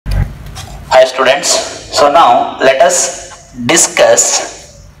Hi students. So now let us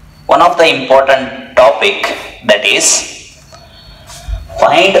discuss one of the important topic, that is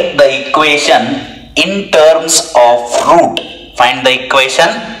find the equation in terms of root. Find the equation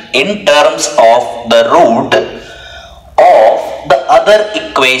in terms of the root of the other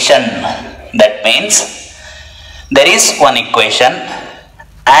equation. That means there is one equation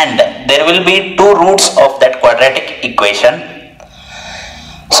and there will be two roots of that quadratic equation.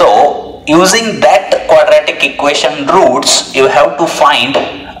 So using that quadratic equation roots, you have to find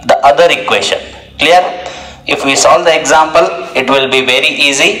the other equation. Clear? If we solve the example, it will be very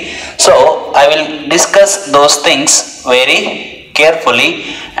easy. So I will discuss those things very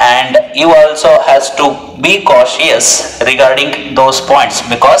carefully, and you also has to be cautious regarding those points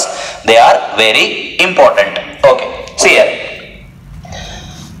because they are very important. Okay, see here.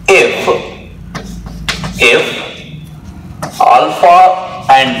 If alpha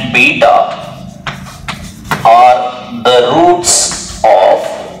and beta are the roots of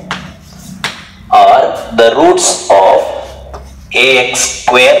ax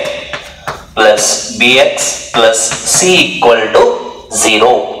square plus bx plus c equal to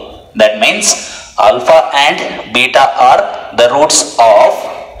 0. That means alpha and beta are the roots of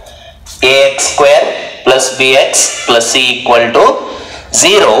ax square plus bx plus c equal to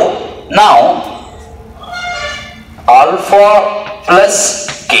 0. Now alpha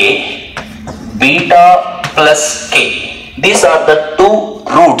plus k, beta plus k, these are the two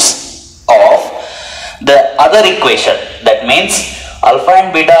roots of the other equation. That means alpha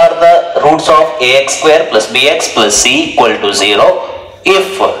and beta are the roots of ax square plus bx plus c equal to 0.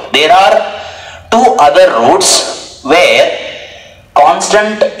 If there are two other roots where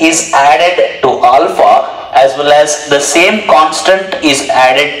constant is added to alpha as well as the same constant is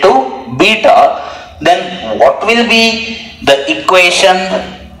added to beta, then what will be the equation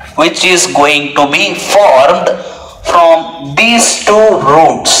which is going to be formed from these two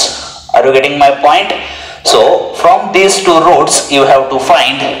roots? Are you getting my point? So from these two roots you have to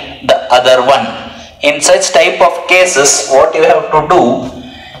find the other one. In such type of cases, what you have to do,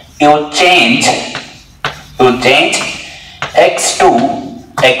 you change x to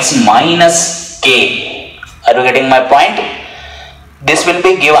x minus k. Are you getting my point? This will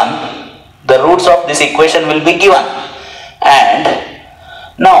be given. The roots of this equation will be given, and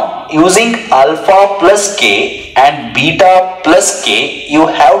now using alpha plus k and beta plus k, you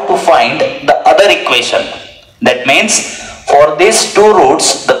have to find the other equation. That means for these two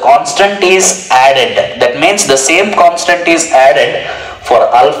roots the constant is added. That means the same constant is added for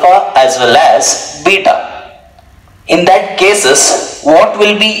alpha as well as beta. In that cases, what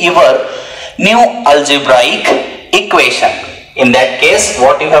will be your new algebraic equation? In that case,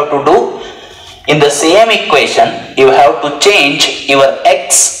 what you have to do, in the same equation, you have to change your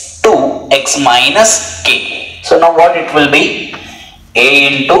x to x minus k. So now what it will be? A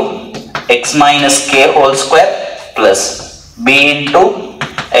into x minus k whole square plus b into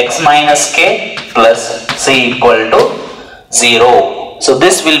x minus k plus c equal to 0. So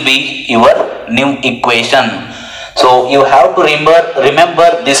this will be your new equation. So you have to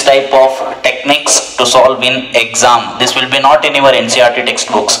remember this type of techniques to solve in exam. This will be not in your NCERT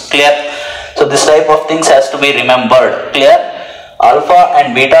textbooks. Clear? So this type of things has to be remembered. Clear? Alpha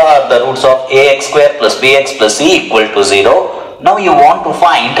and beta are the roots of ax square plus bx plus c equal to 0. Now you want to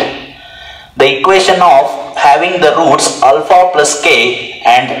find the equation of having the roots alpha plus k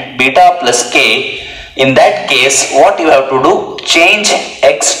and beta plus k. In that case, what you have to do, change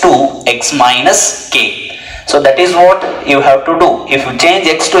x to x minus k. So that is what you have to do. If you change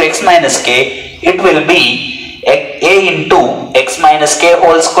x to x minus k, it will be a into x minus k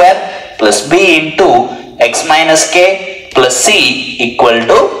whole square plus b into x minus k plus c equal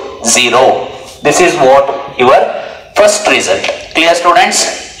to 0. This is what your first result. Clear students?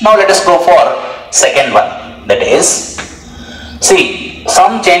 Now let us go for second one. That is, see,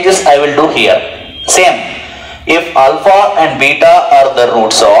 some changes I will do here. Same. If alpha and beta are the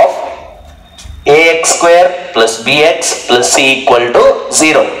roots of ax square plus bx plus c equal to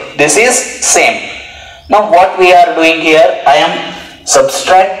 0. This is same. Now what we are doing here, I am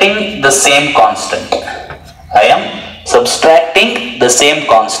subtracting the same constant.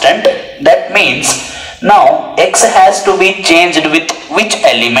 That means now x has to be changed with which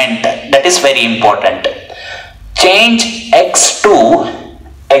element? That is very important. Change x to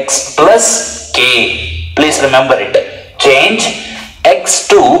x plus k. Please remember it. Change x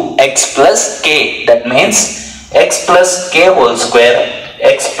to x plus k. That means x plus k whole square,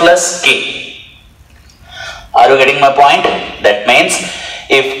 x plus k. Are you getting my point? That means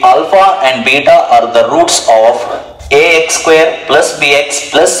if alpha and beta are the roots of ax square plus bx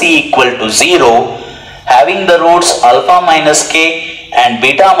plus c equal to 0, having the roots alpha minus k and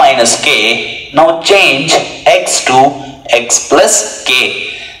beta minus k. Now change x to x plus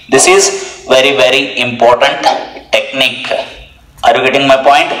k. This is very important technique. Are you getting my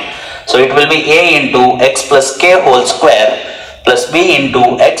point? So it will be a into x plus k whole square plus b into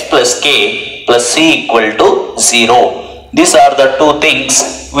x plus k plus c equal to 0. These are the two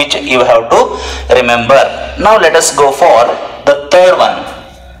things which you have to remember. Now let us go for the third one.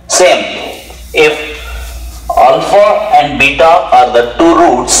 Same. If alpha and beta are the two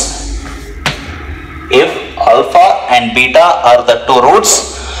roots, if alpha and beta are the two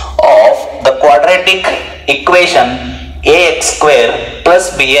roots of the quadratic equation ax square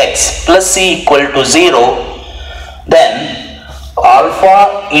plus bx plus c equal to 0, then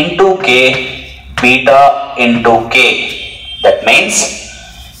alpha into k, beta into k. That means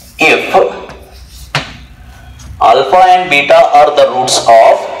if alpha and beta are the roots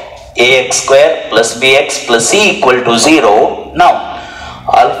of ax square plus bx plus c equal to 0, now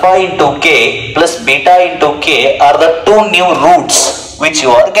alpha into k plus beta into k are the two new roots which you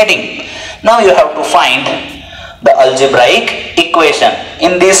are getting. Now you have to find the algebraic equation.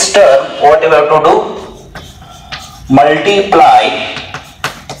 In this term, what you have to do? Multiply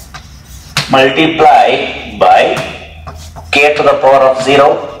by k to the power of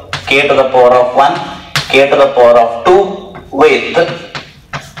 0, k to the power of 1, k to the power of 2 with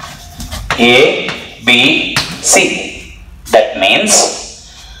a, b, c. That means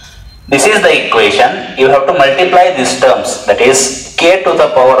this is the equation. You have to multiply these terms. That is k to the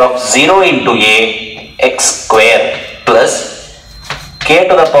power of 0 into a x square plus k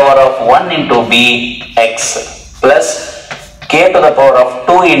to the power of 1 into b x plus k to the power of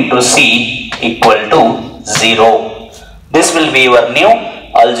 2 into c equal to 0. This will be your new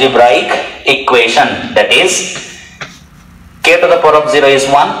algebraic equation. That is k to the power of 0 is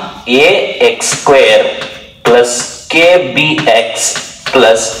 1, a x square plus k bx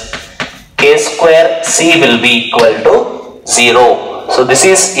plus k square c will be equal to 0. So this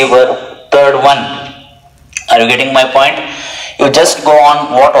is your third one. Are you getting my point? You just go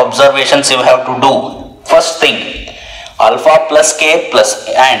on what observations you have to do. First thing, alpha plus k plus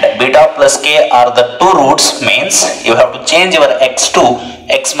and beta plus k are the two roots, means you have to change your x to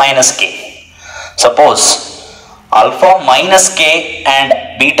x minus k. Suppose alpha minus k and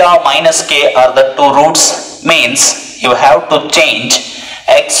beta minus k are the two roots, means you have to change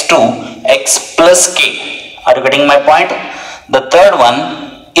x to x plus k. Are you getting my point? The third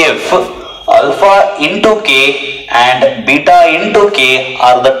one, if alpha into k and beta into k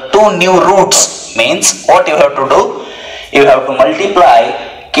are the two new roots, means what you have to do? You have to multiply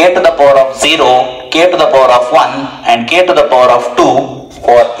k to the power of 0, k to the power of 1 and k to the power of 2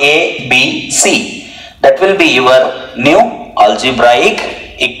 for a, b, c. That will be your new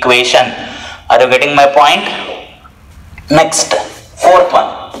algebraic equation. Are you getting my point? Next, fourth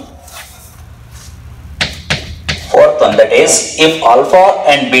one. That is, if alpha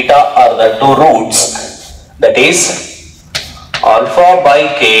and beta are the two roots, that is alpha by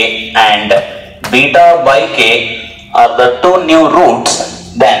k and beta by k are the two new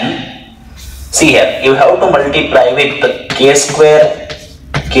roots, then see here, you have to multiply with k square,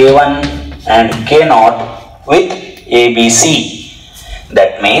 k1 and k0 with abc.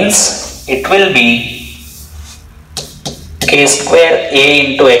 That means it will be k square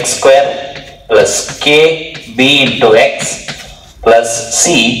a into x square plus k b into x plus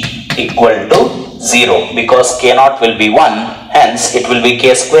c equal to 0, because k0 will be 1, hence it will be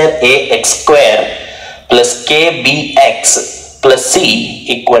k square a x square plus k b x plus c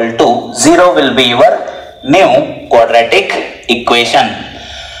equal to 0 will be your new quadratic equation.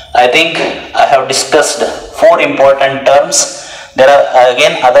 I think I have discussed 4 important terms. There are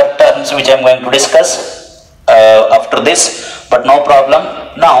again other terms which I am going to discuss after this, but no problem.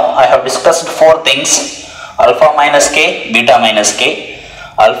 Now I have discussed 4 things: alpha minus k, beta minus k,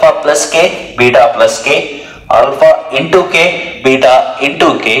 alpha plus k, beta plus k, alpha into k, beta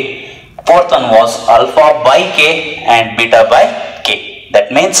into k. Fourth one was alpha by k and beta by k.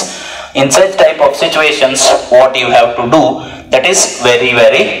 That means in such type of situations what you have to do, that is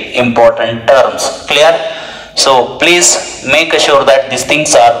very important terms. Clear? So please make sure that these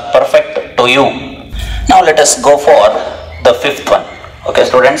things are perfect to you. Now let us go for the fifth one. Okay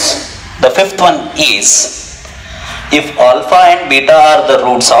students, the fifth one is, if alpha and beta are the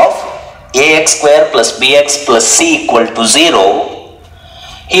roots of ax square plus bx plus c equal to 0,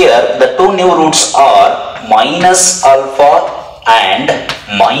 here the two new roots are minus alpha and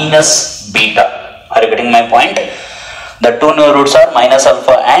minus beta. Are you getting my point? The two new roots are minus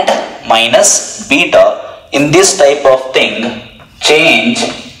alpha and minus beta. in this type of thing, change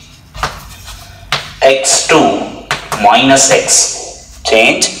x to minus x.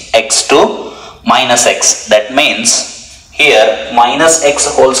 Change x to minus x. That means here minus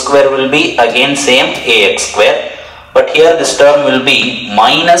x whole square will be again same ax square. But here this term will be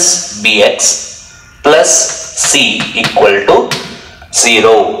minus bx plus c equal to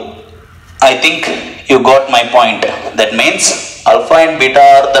 0. I think you got my point. That means alpha and beta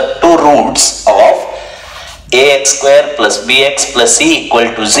are the two roots of ax square plus bx plus c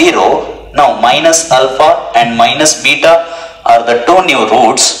equal to 0. Now minus alpha and minus beta are the two new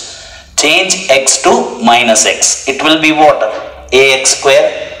roots. Change x to minus x. It will be what? Ax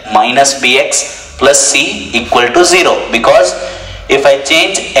square minus bx plus c equal to 0. Because if I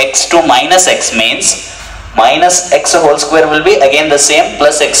change x to minus x means minus x whole square will be again the same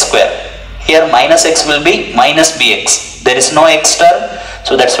plus x square. Here minus x will be minus bx. There is no x term,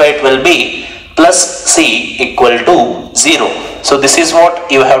 so that's why it will be plus c equal to 0. So this is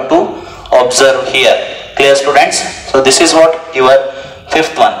what you have to observe here. Clear, students? So this is what your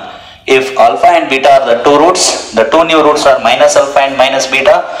fifth one. If alpha and beta are the two roots, the two new roots are minus alpha and minus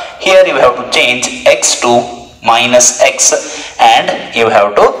beta. Here you have to change x to minus x and you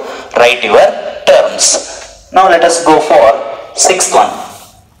have to write your terms. Now let us go for sixth one.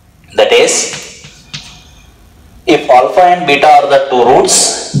 That is, if alpha and beta are the two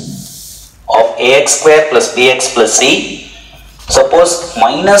roots of ax square plus bx plus c, suppose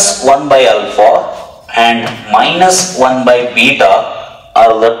minus 1 by alpha and minus 1 by beta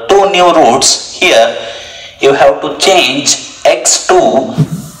are the two new roots. Here you have to change x to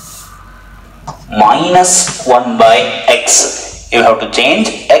minus 1 by x. You have to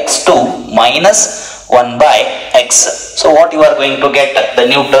change x to minus 1 by x. So what you are going to get? The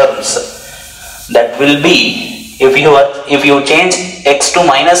new terms. That will be, if you change x to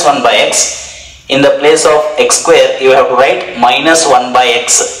minus 1 by x, in the place of x square you have to write minus 1 by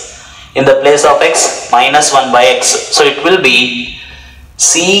x. In the place of x, minus 1 by x. So it will be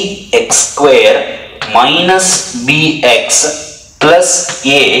cx square minus bx plus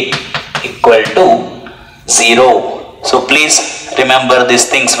a equal to 0. So please remember these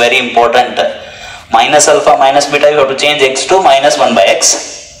things, very important. Minus alpha minus beta you have to change x to minus 1 by x.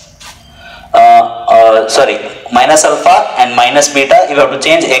 Minus alpha and minus beta you have to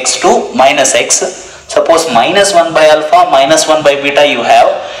change x to minus x. Suppose minus 1 by alpha minus 1 by beta you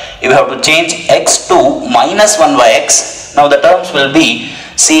have to change x to minus 1 by x. Now the terms will be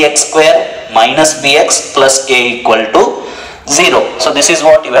cx square minus bx plus a equal to 0. So this is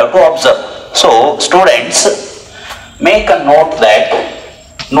what you have to observe. So students, make a note that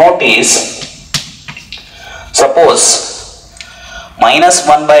note is, suppose minus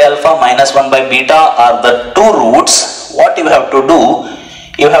 1 by alpha minus 1 by beta are the two roots. What you have to do,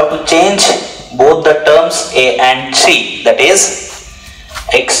 you have to change both the terms a and c. That is,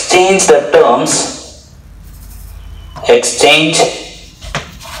 exchange the terms,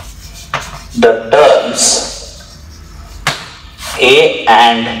 a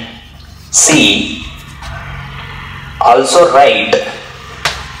and c. Also write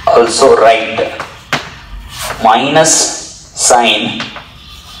minus sign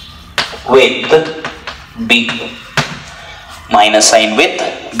with b. Minus sign with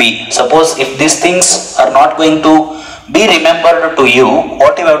b. Suppose if these things are not going to be remembered to you,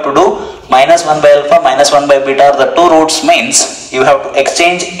 what you have to do? Minus 1 by alpha minus 1 by beta are the two roots means you have to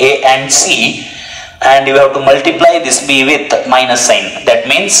exchange a and c and you have to multiply this b with minus sign. That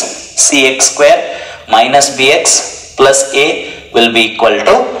means cx square minus bx plus a will be equal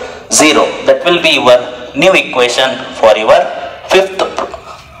to 0. That will be your new equation for your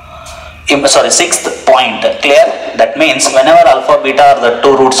sixth point. Clear? That means whenever alpha beta are the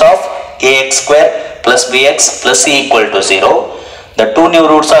two roots of ax square plus bx plus c equal to 0, the two new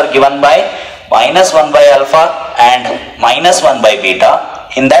roots are given by minus 1 by alpha and minus 1 by beta.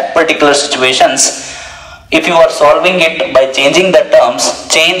 In that particular situations, if you are solving it by changing the terms,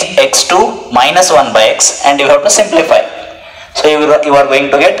 change x to minus 1 by x and you have to simplify. So you are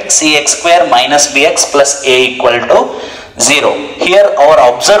going to get cx square minus bx plus a equal to 0. Here our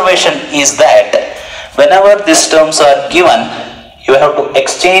observation is that whenever these terms are given, you have to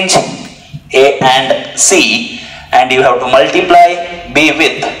exchange a and c and you have to multiply b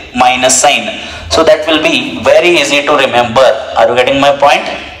with minus sign. So that will be very easy to remember. Are you getting my point?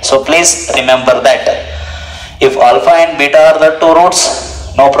 So please remember that. If alpha and beta are the two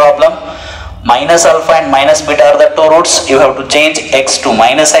roots, no problem. Minus alpha and minus beta are the two roots, you have to change x to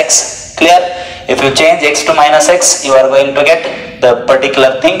minus x. Clear? If you change x to minus x, you are going to get the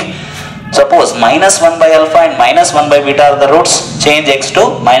particular thing. Suppose minus 1 by alpha and minus 1 by beta are the roots, change x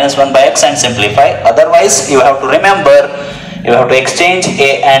to minus 1 by x and simplify. Otherwise, you have to remember, you have to exchange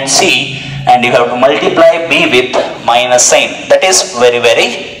a and c and you have to multiply b with minus sign. That is very,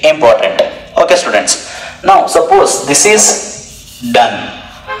 very important. Okay, students. Now, suppose this is done.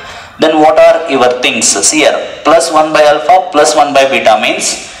 Then what are your things? See here, plus 1 by alpha plus 1 by beta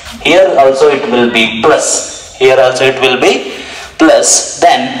means here also it will be plus. Here also it will be plus.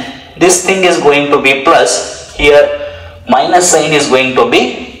 Then this thing is going to be plus. Here minus sign is going to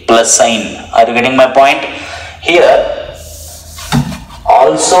be plus sign. Are you getting my point? Here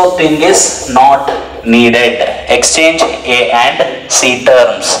also thing is not needed. Exchange a and c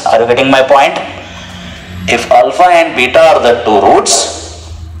terms. Are you getting my point? If alpha and beta are the two roots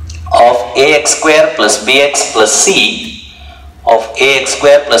of ax square plus bx plus c, of ax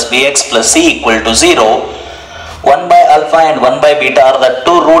square plus bx plus c equal to 0, 1 by alpha and 1 by beta are the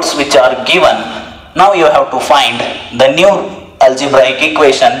two roots which are given. Now you have to find the new algebraic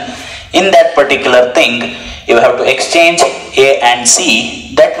equation. In that particular thing, you have to exchange a and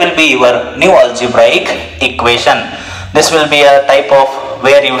c. That will be your new algebraic equation. This will be a type of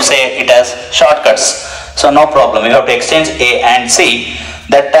where you say it as shortcuts. So no problem, you have to exchange a and c.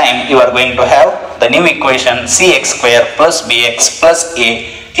 That time you are going to have the new equation cx square plus bx plus a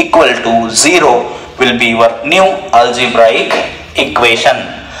equal to 0 will be your new algebraic equation.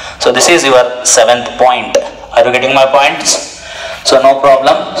 So this is your 7th point. Are you getting my points? So no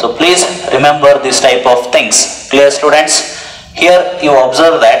problem. So please remember this type of things. Clear, students? Here you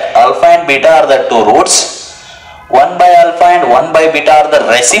observe that alpha and beta are the two roots. 1 by alpha and 1 by beta are the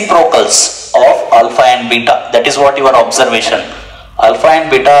reciprocals of alpha and beta. That is what your observation. Alpha and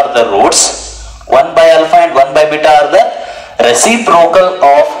beta are the roots. 1 by alpha and 1 by beta are the reciprocal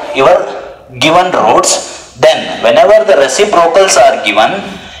of your given roots. Then whenever the reciprocals are given,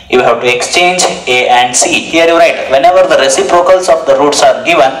 you have to exchange a and c. Here you write, whenever the reciprocals of the roots are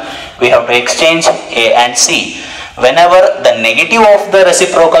given, we have to exchange a and c. Whenever the negative of the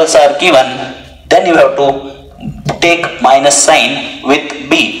reciprocals are given, then you have to take minus sign with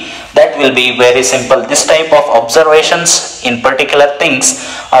b. That will be very simple. This type of observations in particular things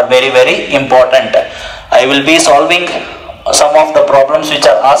are very, very important. I will be solving some of the problems which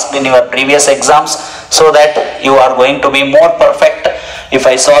are asked in your previous exams, so that you are going to be more perfect if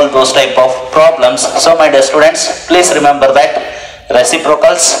I solve those type of problems. So my dear students, please remember that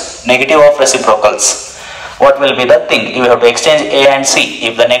reciprocals, negative of reciprocals. What will be the thing? You have to exchange a and c.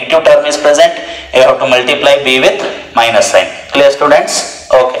 If the negative term is present, you have to multiply b with minus sign. Clear, students?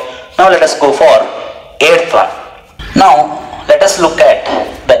 Okay. Now let us go for 8th one. Now let us look at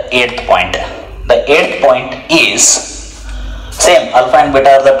the 8th point. The 8th point is same, alpha and beta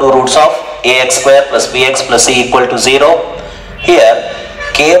are the two roots of ax square plus bx plus c equal to 0. Here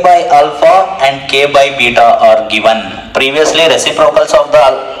k by alpha and k by beta are given. Previously reciprocals of the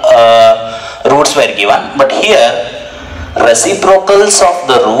roots were given, but here reciprocals of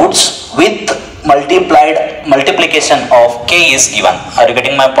the roots with multiplication of k is given. Are you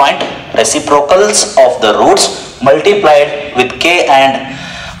getting my point? Reciprocals of the roots multiplied with k and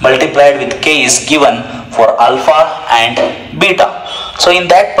multiplied with k is given for alpha and beta. So in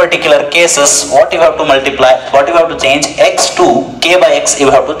that particular cases, what you have to multiply, what you have to change, x to k by x you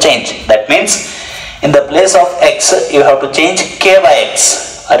have to change. That means in the place of x you have to change k by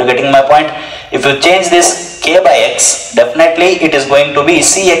x. Are you getting my point? If you change this k by x, definitely it is going to be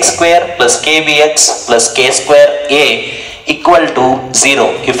cx square plus kbx plus k square a equal to 0.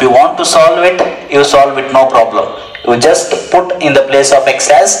 If you want to solve it, you solve it, no problem. You just put in the place of x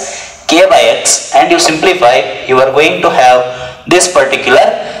as k by x and you simplify, you are going to have this particular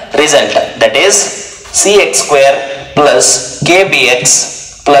result, that is cx square plus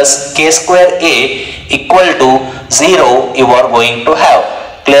kbx plus k square a equal to 0 you are going to have.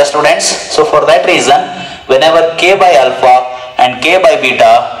 Clear, students? So for that reason, whenever k by alpha and k by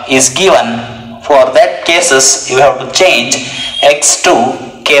beta is given, for that cases you have to change x to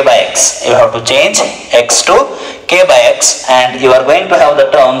k by x. You have to change x to k by x and you are going to have the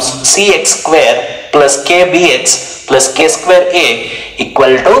terms cx square plus kbx plus k square a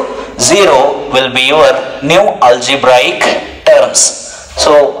equal to 0 will be your new algebraic terms.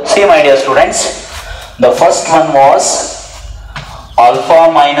 So see my dear students, the first one was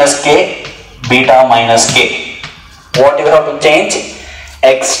alpha minus k, beta minus k. What you have to change?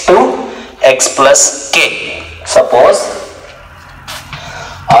 X to x plus k. Suppose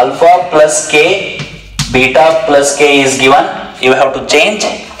alpha plus k, beta plus k is given, you have to change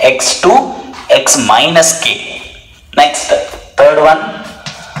x to x minus k. Next, third one,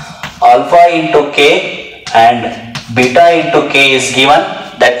 alpha into k and beta into k is given.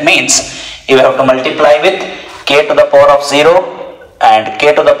 That means you have to multiply with k to the power of 0 and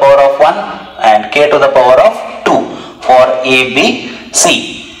k to the power of 1 and k to the power of 2 for a, b,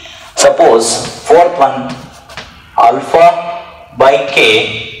 c. Suppose fourth one, alpha by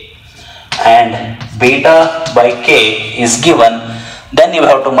k and beta by k is given, then you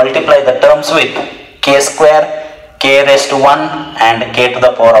have to multiply the terms with k square, k raised to 1 and k to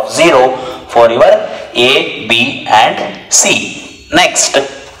the power of 0 for your a, b and c. Next,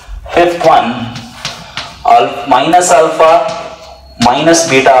 fifth one, minus alpha minus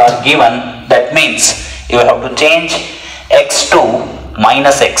beta are given. That means you have to change x to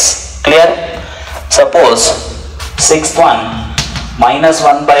minus x. Clear? Suppose sixth one, minus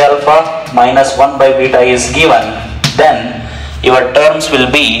 1 by alpha minus 1 by beta is given, then your terms will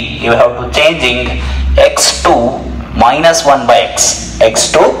be, you have to changing x to minus 1 by x,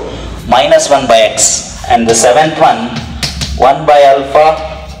 x to minus 1 by x. And the seventh one, 1 by alpha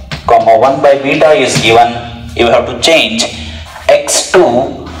comma 1 by beta is given, you have to change x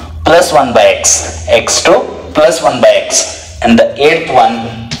to plus 1 by x, x to plus 1 by x. And the eighth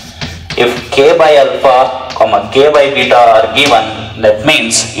one, if k by alpha comma k by beta are given, that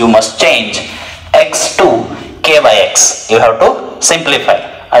means you must change x to k by x. You have to simplify.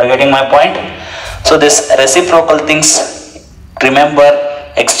 Are you getting my point? So this reciprocal things, remember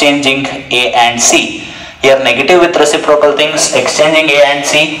exchanging a and c. Here negative with reciprocal things, exchanging a and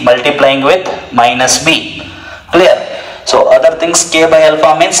c, multiplying with minus b. Clear? So other things, k by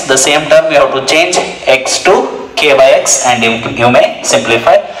alpha means the same term you have to change x to k by x and you may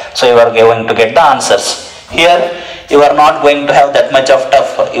simplify. So you are going to get the answers. Here you are not going to have that much of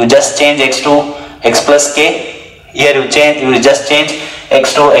tough. You just change x to x plus k. Here you just change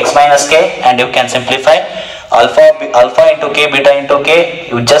x to x minus k and you can simplify. Alpha into k, beta into k,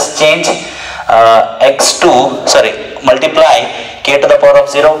 you just change multiply k to the power of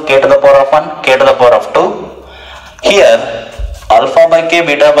 0, k to the power of 1, k to the power of 2. Here alpha by k,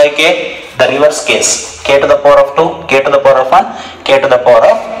 beta by k, the reverse case, k to the power of 2, k to the power of 1, k to the power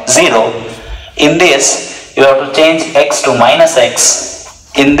of 0. In this you have to change x to minus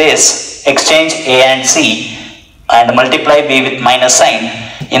x. In this exchange a and c and multiply b with minus sign.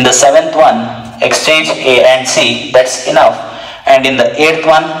 In the seventh one, exchange a and c, that's enough. And in the eighth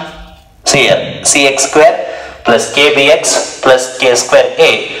one, see here, cx square plus kbx plus k square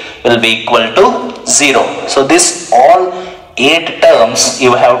a will be equal to 0. So this all 8 terms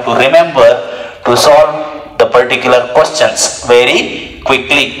you have to remember to solve the particular questions very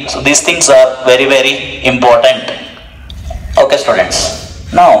quickly. So these things are very, very important. Okay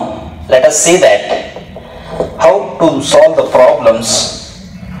students, now let us see that how to solve the problems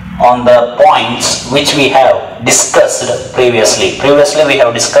on the points which we have discussed previously. Previously we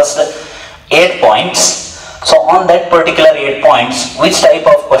have discussed 8 points. So on that particular 8 points, which type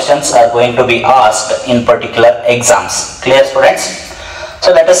of questions are going to be asked in particular exams? Clear students?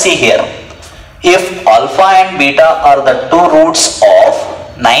 So let us see here. If alpha and beta are the two roots of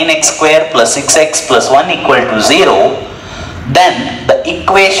 9x square plus 6x plus 1 equal to 0, then the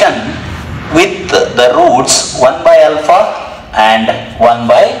equation with the roots 1 by alpha and 1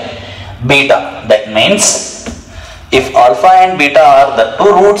 by beta. That means if alpha and beta are the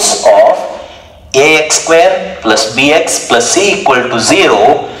two roots of ax square plus bx plus c equal to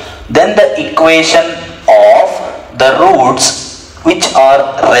 0, then the equation of the roots which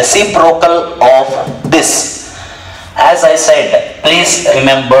are reciprocal of this. As I said, please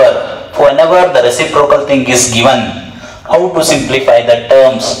remember, whenever the reciprocal thing is given, how to simplify the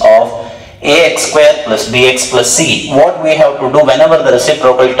terms of ax square plus bx plus c. What we have to do whenever the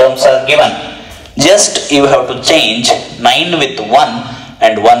reciprocal terms are given, just you have to change 9 with 1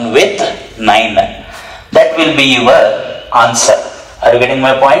 and 1 with 9. That will be your answer. Are you getting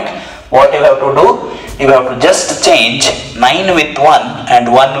my point? What you have to do? You have to just change 9 with 1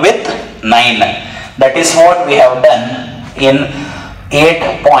 and 1 with 9. That is what we have done in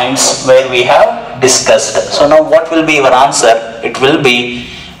 8 points where we have discussed. So now what will be your answer? It will be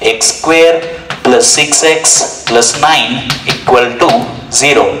x square plus 6x plus 9 equal to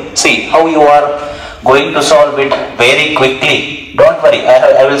 0. See how you are going to solve it very quickly. Don't worry,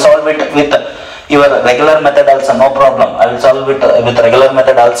 I will solve it with your regular method also, no problem. I will solve it with regular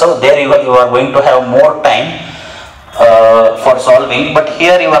method also. There you are going to have more time for solving, but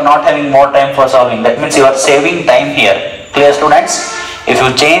here you are not having more time for solving. That means you are saving time here. Clear students? If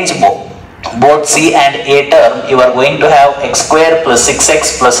you change both c and a term, you are going to have x square plus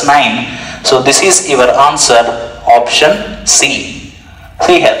 6x plus 9. So this is your answer, option C.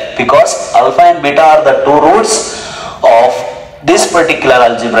 See here, because alpha and beta are the two roots of this particular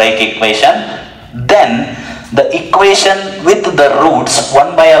algebraic equation, then the equation with the roots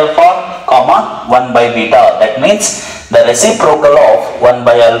 1 by alpha comma 1 by beta. That means the reciprocal of 1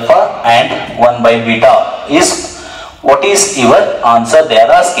 by alpha and 1 by beta is what is your answer they are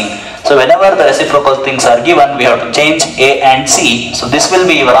asking. So whenever the reciprocal things are given, we have to change A and C. So this will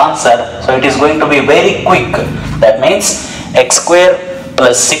be your answer. So it is going to be very quick. That means x square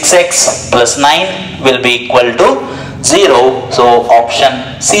plus 6x plus 9 will be equal to 0. So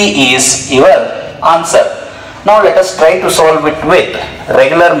option C is your answer. Now let us try to solve it with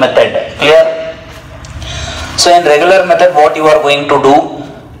regular method. Clear? So in regular method, what you are going to do,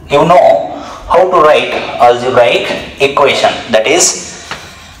 you know how to write algebraic equation, that is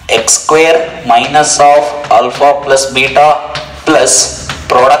x square minus of alpha plus beta plus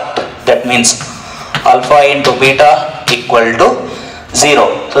product, that means alpha into beta equal to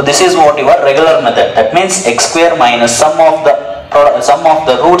 0. So this is what your regular method, that means x square minus sum of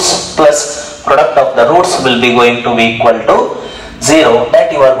the roots plus product of the roots will be going to be equal to 0.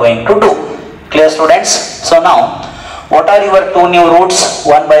 That you are going to do. Clear, students? So now what are your two new roots,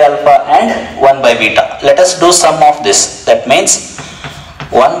 1 by alpha and 1 by beta? Let us do sum of this. That means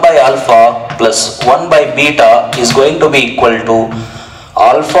 1 by alpha plus 1 by beta is going to be equal to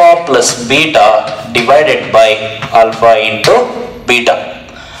alpha plus beta divided by alpha into beta.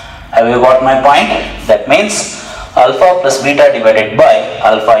 Have you got my point? That means alpha plus beta divided by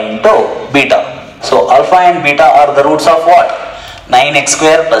alpha into beta. So alpha and beta are the roots of what? 9x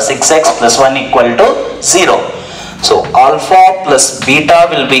square plus 6x plus 1 equal to 0. So alpha plus beta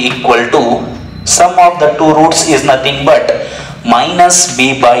will be equal to sum of the two roots is nothing but minus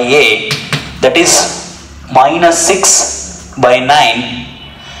b by a, that is minus 6 by 9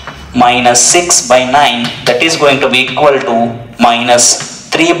 minus 6 by 9, that is going to be equal to minus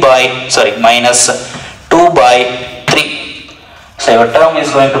 2 by 3. So your term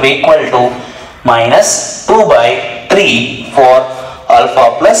is going to be equal to minus 2 by 3 for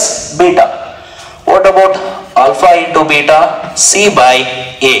alpha plus beta. What about alpha into beta? C by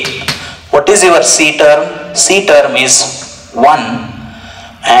a. What is your C term? C term is 1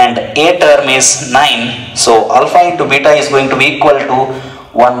 and a term is 9. So alpha into beta is going to be equal to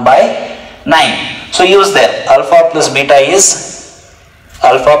 1 by 9. So use there. Alpha plus beta is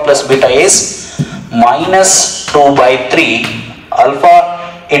minus 2 by 3.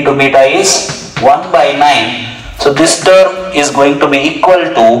 Alpha into beta is 1 by 9. So this term is going to be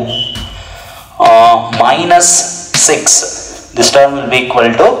equal to minus 6. This term will be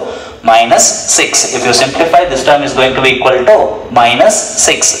equal to minus 6. If you simplify, this term is going to be equal to minus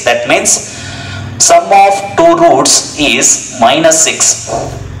 6. That means sum of two roots is minus 6.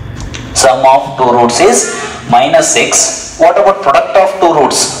 Sum of two roots is minus 6. What about product of two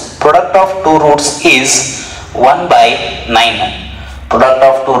roots? Product of two roots is 1 by 9. Product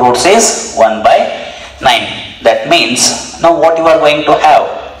of two roots is 1 by 9. That means now what you are going to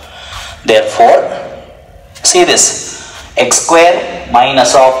have? Therefore, see this, x square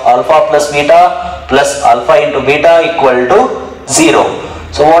minus of alpha plus beta plus alpha into beta equal to 0.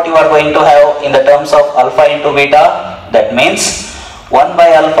 So what you are going to have in the terms of alpha into beta? That means 1 by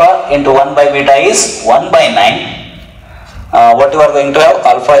alpha into 1 by beta is 1 by 9. What you are going to have?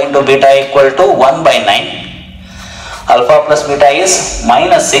 Alpha into beta equal to 1 by 9. Alpha plus beta is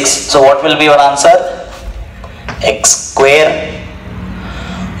minus 6. So what will be your answer? X square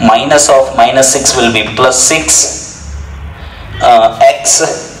minus of minus 6 will be plus 6,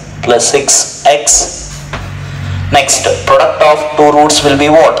 x plus 6x. Next, product of two roots will be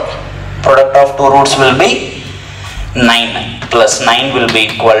what? Product of two roots will be 9 plus 9 will be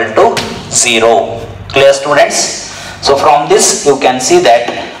equal to 0. Clear, students? So from this you can see that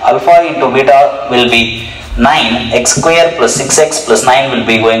alpha into beta will be 9, x square plus 6x plus 9 will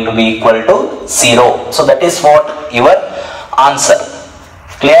be going to be equal to 0. So that is what your answer.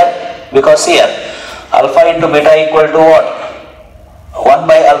 Clear? Because here alpha into beta equal to what? 1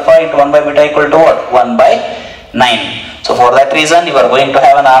 by alpha into 1 by beta equal to what? 1 by 9. So for that reason you are going to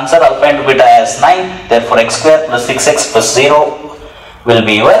have an answer alpha into beta as 9. Therefore x square plus 6x plus 0 will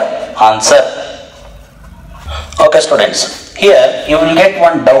be your answer. Okay, students. Here you will get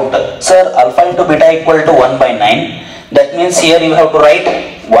one doubt. Sir, alpha into beta equal to 1 by 9. That means here you have to write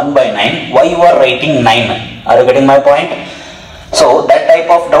 1 by 9. Why you are writing 9? Are you getting my point? So that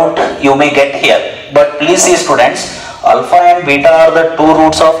type of doubt you may get here. But please see, students, alpha and beta are the two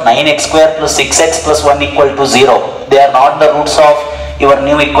roots of 9x square plus 6x plus 1 equal to 0. They are not the roots of your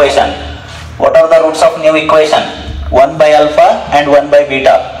new equation. What are the roots of new equation? 1 by alpha and 1 by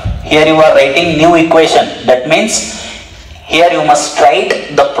beta. Here you are writing new equation. That means here you must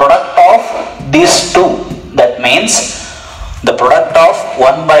write the product of these two. That means the product of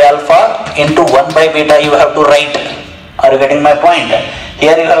 1 by alpha into 1 by beta you have to write. Are you getting my point?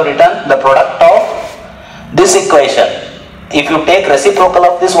 Here you have written the product of this equation. If you take reciprocal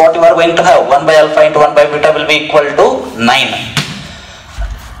of this, what you are going to have? 1 by alpha into 1 by beta will be equal to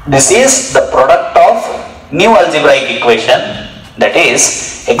 9. This is the product of new algebraic equation, that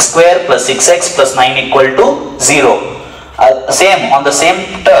is x square plus 6x plus 9 equal to 0. Same on the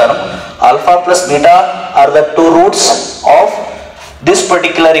same term, alpha plus beta are the two roots of this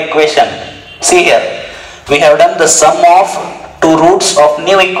particular equation. See here, we have done the sum of two roots of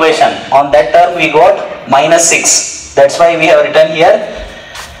new equation. On that term we got minus 6. That's why we have written here.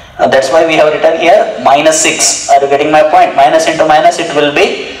 Minus 6. Are you getting my point? Minus into minus, it will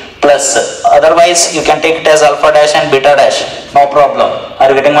be plus. Otherwise, you can take it as alpha dash and beta dash. No problem. Are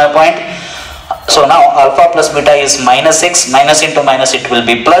you getting my point? So now alpha plus beta is minus 6. Minus into minus, it will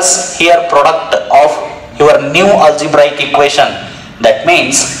be plus. Here product of your new algebraic equation. That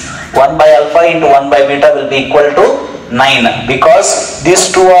means 1 by alpha into 1 by beta will be equal to 9. Because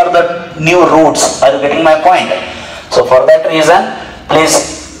these two are the new roots. Are you getting my point? So for that reason,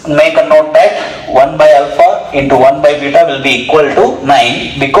 please make a note that 1 by alpha into 1 by beta will be equal to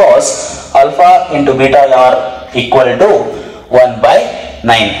 9, because alpha into beta are equal to 1 by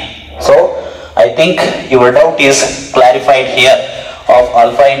 9. So I think your doubt is clarified here. Of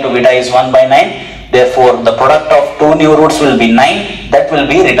alpha into beta is 1 by 9. Therefore the product of two new roots will be 9. That will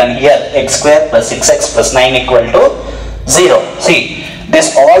be written here, x square plus 6x plus 9 equal to 0. See,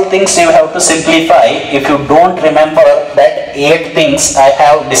 this all things you have to simplify. If you don't remember that 8 things I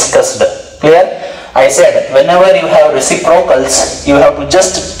have discussed. Clear? I said whenever you have reciprocals, you have to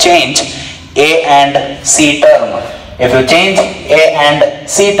just change a and c term. If you change a and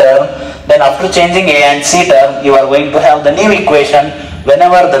c term, then after changing a and c term, you are going to have the new equation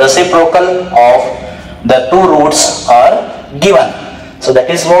whenever the reciprocal of the two roots are given. So that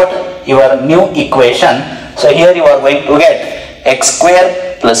is what your new equation. So here you are going to get x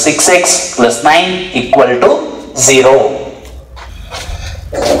square plus 6x plus 9 equal to 0.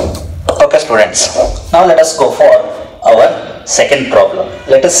 Okay students, now let us go for our second problem.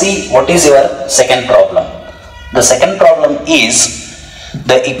 Let us see what is your second problem. The second problem is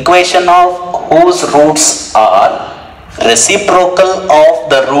the equation of whose roots are reciprocal of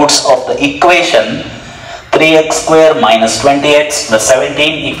the roots of the equation 3x square minus 20x plus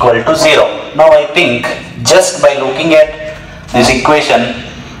 17 equal to 0. Now I think just by looking at this equation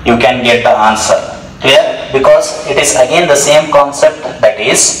you can get the answer. Clear? Because it is again the same concept, that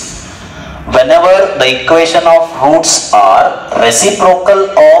is whenever the equation of roots are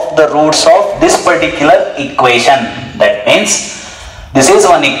reciprocal of the roots of this particular equation. That means this is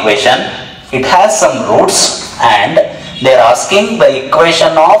one equation, it has some roots and they are asking the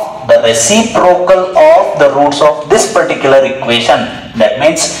equation of the reciprocal of the roots of this particular equation. That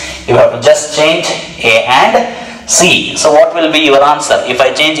means you have to just change a and c. So what will be your answer? If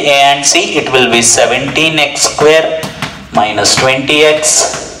I change a and c, it will be 17x square minus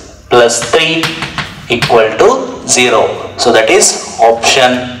 20x plus 3 equal to 0. So that is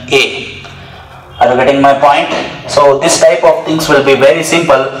option A. Are you getting my point? So this type of things will be very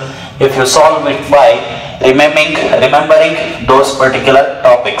simple if you solve it by remembering those particular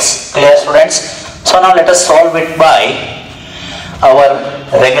topics. Clear students? So now let us solve it by our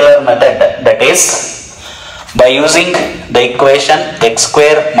regular method, that is by using the equation x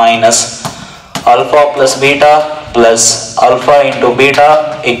square minus alpha plus beta plus alpha into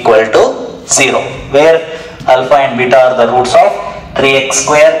beta equal to 0, where alpha and beta are the roots of 3x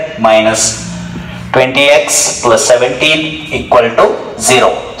square minus 20x plus 17 equal to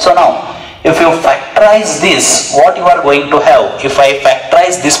 0. So now if you factorize this, what you are going to have? If I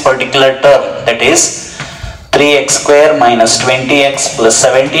factorize this particular term, that is 3x square minus 20x plus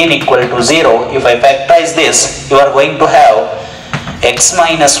 17 equal to 0, if I factorize this, you are going to have x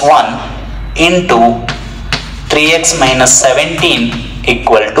minus 1 into 3x minus 17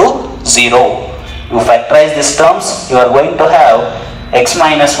 equal to 0. You factorize these terms, you are going to have x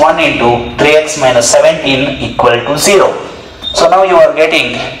minus 1 into 3x minus 17 equal to 0. So now you are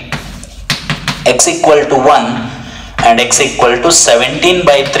getting x equal to 1 and x equal to 17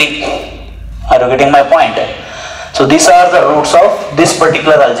 by 3. Are you getting my point? So these are the roots of this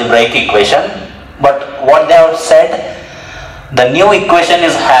particular algebraic equation. But what they have said, the new equation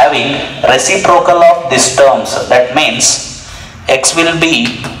is having reciprocal of these terms. That means x will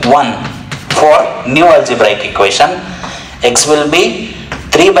be 1 for new algebraic equation. X will be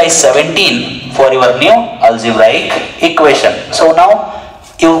 3 by 17 for your new algebraic equation. So now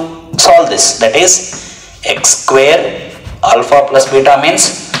you solve this. That is x square alpha plus beta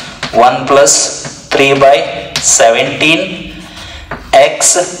means 1 plus 3 by 17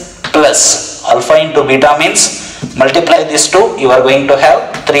 x plus alpha into beta means multiply this 2, you are going to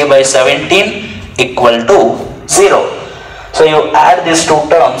have 3 by 17 equal to 0. So you add these two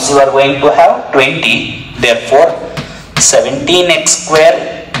terms, you are going to have 20. Therefore 17x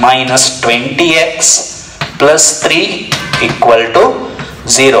square minus 20x plus 3 equal to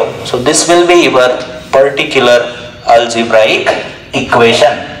 0. So this will be your particular algebraic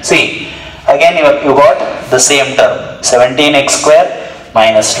equation. See, again you got the same term, 17x square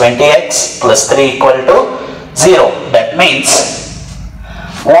minus 20x plus 3 equal to 0. That means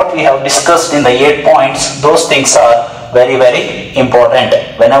what we have discussed in the 8 points, those things are very important.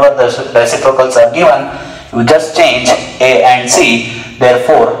 Whenever the reciprocals are given, you just change A and C.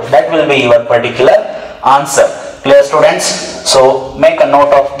 Therefore, that will be your particular answer. Clear, students? So make a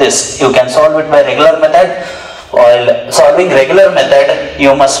note of this. You can solve it by regular method. While solving regular method,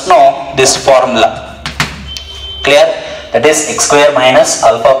 you must know this formula. Clear? That is x square minus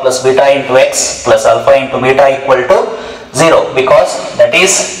alpha plus beta into x plus alpha into beta equal to 0, because that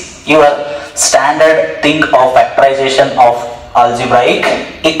is your standard thing of factorization of algebraic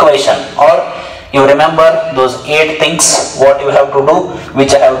equation. Or you remember those 8 things what you have to do,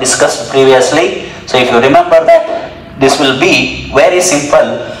 which I have discussed previously. So if you remember that, this will be very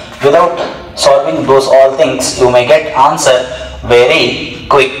simple. Without solving those all things, you may get answer very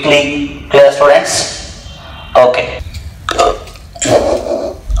quickly. Clear, students? Okay.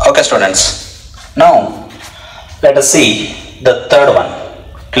 Okay, students. Now let us see the third one.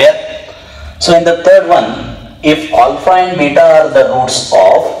 Clear? So in the third one, if alpha and beta are the roots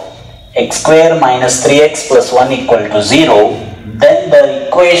of x square minus 3x plus 1 equal to 0, then the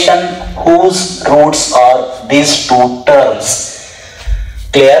equation whose roots are these two terms.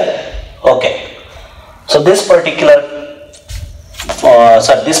 Clear? Okay. So this particular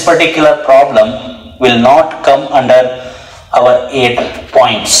problem will not come under our 8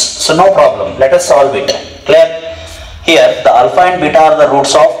 points. So no problem. Let us solve it. Clear? Here the alpha and beta are the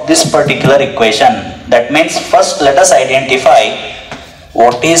roots of this particular equation. That means first let us identify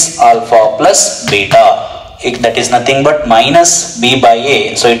what is alpha plus beta. That is nothing but minus b by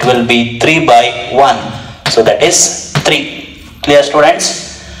a. So it will be 3 by 1. So that is 3. Clear,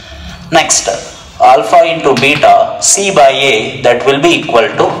 students? Next, alpha into beta c by a, that will be equal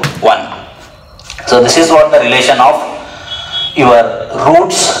to 1. So this is what the relation of your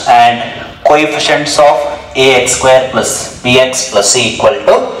roots and coefficients of ax square plus bx plus c equal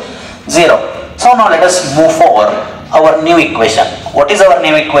to 0. So now let us move forward our new equation. What is our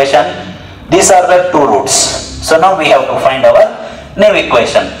new equation? These are the two roots. So now we have to find our new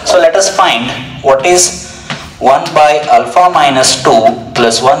equation. So let us find what is 1 by alpha minus 2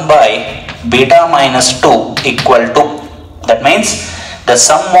 plus 1 by beta minus 2 equal to. That means the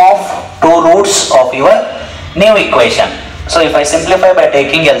sum of two roots of your new equation. So if I simplify by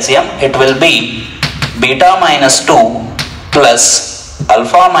taking LCM, it will be beta minus 2 plus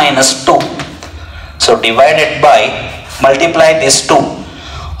alpha minus 2. So divided by, multiply this 2,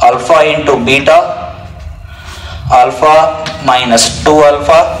 alpha into beta, alpha minus 2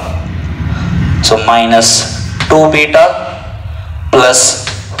 alpha, so minus 2 beta plus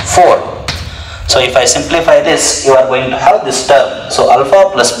 4. So if I simplify this, you are going to have this term. So alpha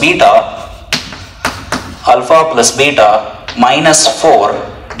plus beta minus 4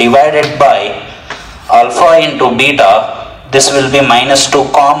 divided by alpha into beta, this will be minus 2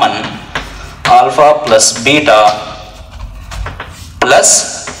 common, alpha plus beta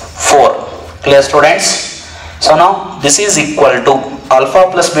plus 4. Clear, students? So now this is equal to, alpha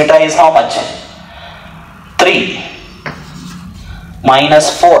plus beta is how much? 3 minus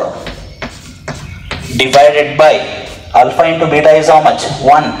 4 divided by alpha into beta is how much?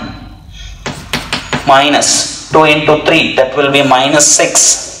 1 minus 2 into 3, that will be minus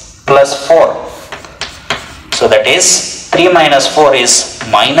 6 plus 4. So that is 3 minus 4 is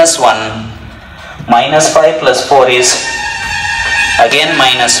minus 1, minus 5 plus 4 is again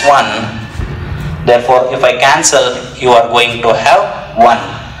minus 1. Therefore if I cancel, you are going to have 1.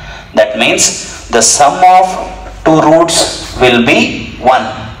 That means the sum of two roots will be 1.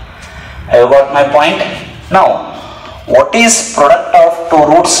 Have you got my point? Now what is product of two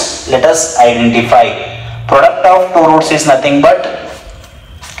roots? Let us identify. Product of two roots is nothing but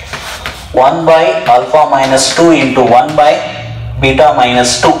 1 by alpha minus 2 into 1 by beta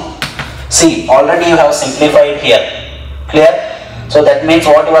minus 2. See, already you have simplified here. Clear? So that means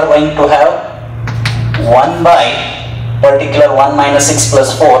what you are going to have? 1 by particular 1 minus 6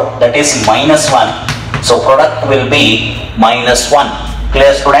 plus 4, that is minus 1. So product will be minus 1.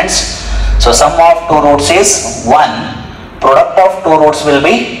 Clear, students? So sum of two roots is 1. Product of two roots will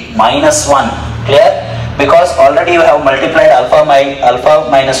be minus 1. Clear? Because already you have multiplied alpha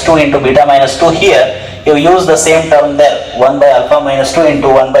minus 2 into beta minus 2 here, you use the same term there, 1 by alpha minus 2 into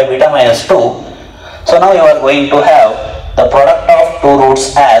 1 by beta minus 2. So now you are going to have the product of two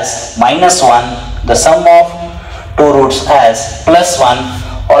roots as minus 1, the sum of two roots as plus 1.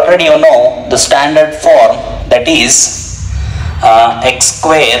 Already you know the standard form, that is x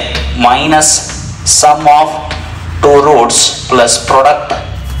square minus sum of two roots plus product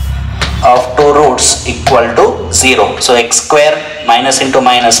of two roots equal to 0. So x square minus into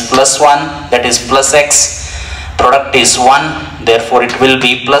minus plus 1, that is plus x, product is 1, therefore it will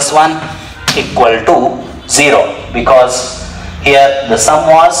be plus 1 equal to 0, because here the sum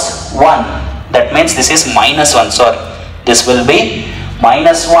was 1, that means this is minus 1, sorry, this will be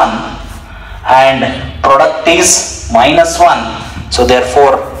minus 1 and product is minus 1, so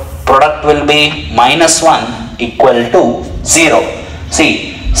therefore product will be minus 1 equal to 0.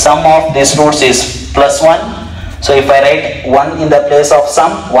 See, sum of these roots is plus 1, so if I write 1 in the place of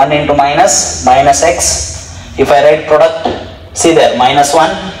sum, 1 into minus, minus x. If I write product, see there, minus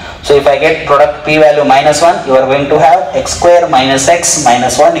 1, so if I get product p value minus 1, you are going to have x square minus x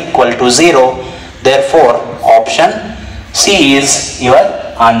minus 1 equal to 0. Therefore option C is your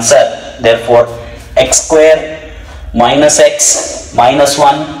answer. Therefore x square minus x minus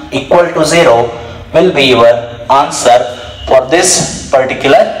 1 equal to 0 will be your answer for this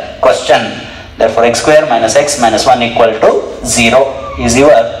particular question. Therefore x square minus x minus 1 equal to 0 is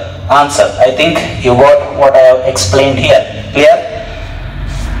your answer. I think you got what I have explained here. Clear?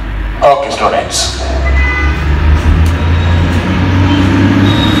 Okay, students.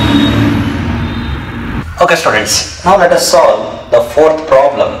 Okay, students. Now let us solve the fourth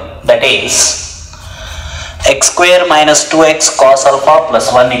problem, that is x square minus 2x cos alpha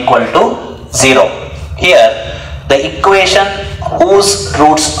plus 1 equal to 0. Here the equation whose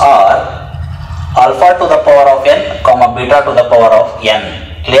roots are alpha to the power of n comma beta to the power of n.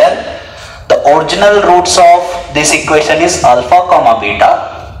 Clear? The original roots of this equation is alpha comma beta,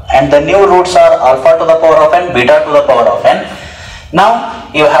 and the new roots are alpha to the power of n, beta to the power of n. Now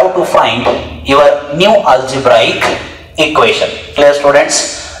you have to find your new algebraic equation. Clear, students?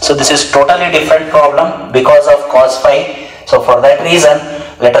 So this is totally different problem because of cos phi. So for that reason,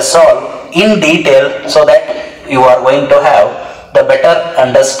 let us solve in detail so that you are going to have the better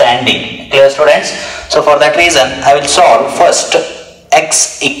understanding. Clear, students? So for that reason, I will solve first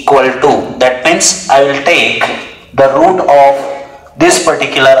x equal to, that means I will take the root of this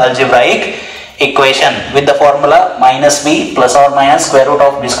particular algebraic equation with the formula minus b plus or minus square root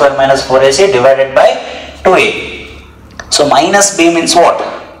of b square minus 4ac divided by 2a. So minus b means what?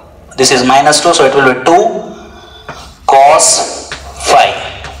 This is minus 2, so it will be 2 cos phi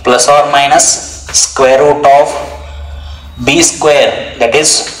plus or minus square root of b square, that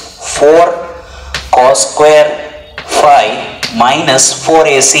is 4 cos square phi minus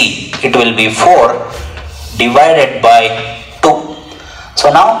 4ac, it will be 4 divided by 2.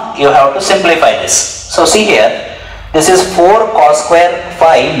 So now you have to simplify this. So see here, this is 4 cos square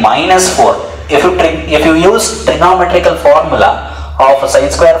phi minus 4. If you use trigonometrical formula of sin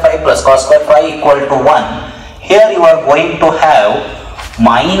square phi plus cos square phi equal to 1, here you are going to have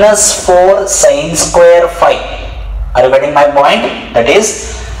minus 4 sin square phi. Are you getting my point? That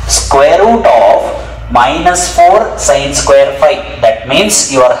is square root of minus 4 sin square phi. That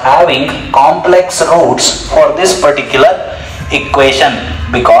means you are having complex roots for this particular equation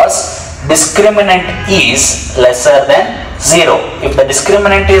because discriminant is lesser than 0. If the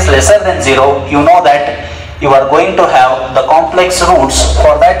discriminant is lesser than 0, you know that you are going to have the complex roots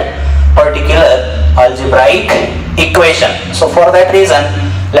for that particular algebraic equation. So for that reason,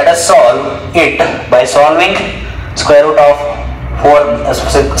 let us solve it by solving square root of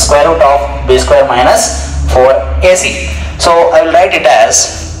b square minus 4ac. So I will write it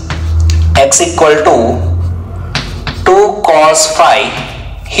as x equal to 2 cos phi,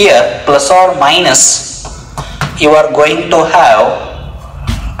 here plus or minus you are going to have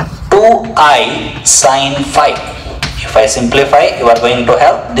 2i sin phi. If I simplify, you are going to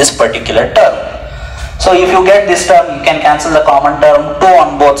have this particular term. So if you get this term, you can cancel the common term 2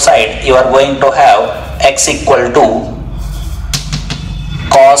 on both sides. You are going to have x equal to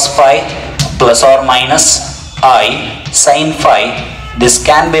cos phi plus or minus I sin phi. This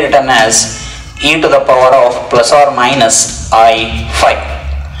can be written as e to the power of plus or minus I phi.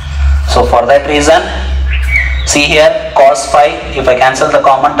 So for that reason, see here cos phi, if I cancel the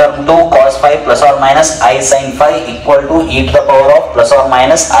common term 2 cos phi plus or minus I sin phi equal to e to the power of plus or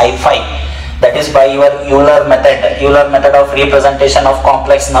minus I phi. That is by your Euler method of representation of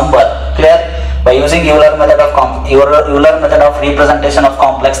complex number. Clear? By using Euler method of representation of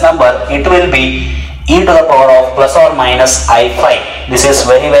complex number, it will be e to the power of plus or minus I phi. This is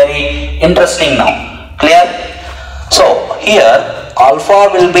very interesting now. Clear? So here alpha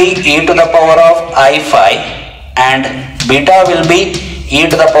will be e to the power of I phi and beta will be e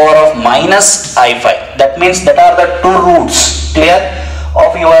to the power of minus I phi. That means that are the two roots, clear,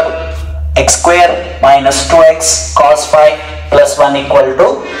 of your x square minus 2x cos phi plus 1 equal to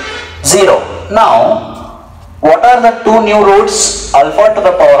 0. Now what are the two new roots? Alpha to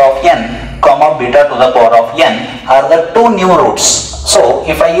the power of n comma beta to the power of n are the two new roots. So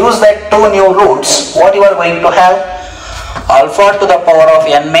if I use that two new roots, what you are going to have? Alpha to the power of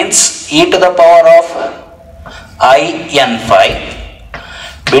n means e to the power of I n phi.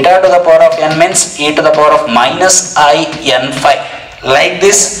 Beta to the power of n means e to the power of minus I n phi. Like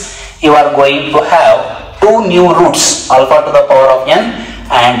this you are going to have two new roots, alpha to the power of n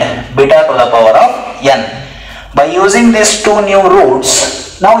and beta to the power of n. By using these two new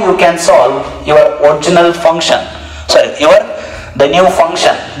roots, now you can solve your original function, the new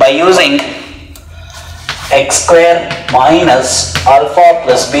function by using x square minus alpha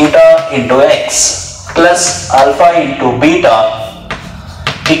plus beta into x plus alpha into beta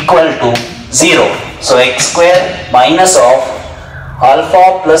equal to 0. So x square minus of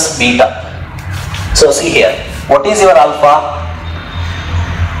alpha plus beta. So see here, what is your alpha?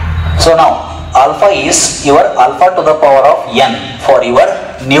 So now alpha is your alpha to the power of n for your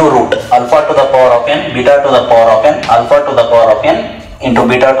new root, alpha to the power of n, beta to the power of n, alpha to the power of n into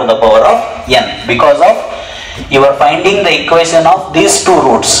beta to the power of n, because of you are finding the equation of these two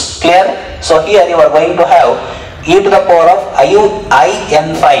roots. Clear? So here you are going to have e to the power of I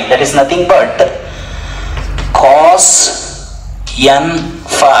n phi, that is nothing but cos n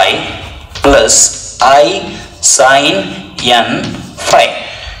phi plus I sin n phi.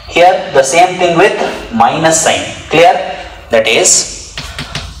 Here the same thing with minus sign. Clear? That is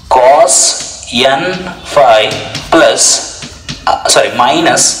cos n phi plus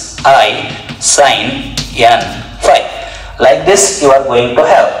minus I sin n phi. Like this you are going to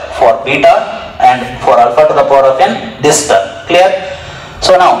have for beta and for alpha to the power of n this term. Clear?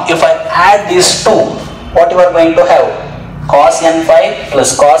 So now if I add these two, what you are going to have? Cos n phi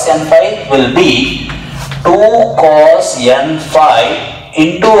plus cos n phi will be 2 cos n phi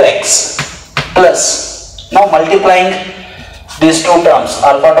into x plus, now multiplying these two terms,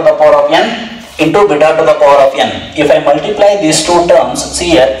 alpha to the power of n into beta to the power of n. If I multiply these two terms,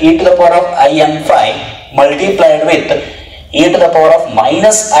 see here, e to the power of I n phi multiplied with e to the power of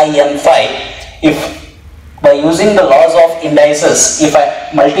minus I n phi. If by using the laws of indices, if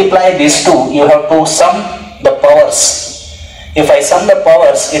I multiply these two, you have to sum the powers. If I sum the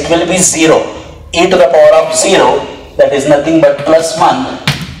powers, it will be 0. E to the power of 0, that is nothing but plus 1,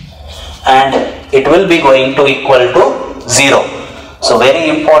 and it will be going to equal to 0. So very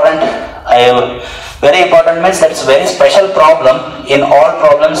important means that is very special problem in all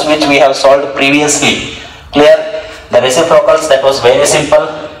problems which we have solved previously. Clear? The reciprocals, that was very simple.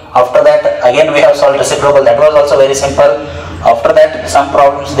 After that again we have solved reciprocal, that was also very simple. After that some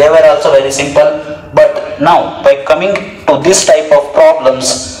problems, they were also very simple. But now by coming to this type of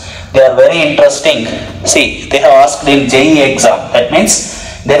problems, they are very interesting. See, they have asked in JEE exam. That means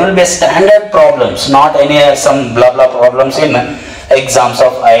there will be standard problems, not any some blah blah problems in exams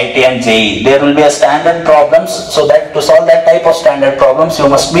of IIT and JEE. There will be a standard problems, so that to solve that type of standard problems you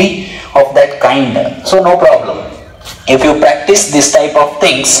must be of that kind. So no problem. If you practice this type of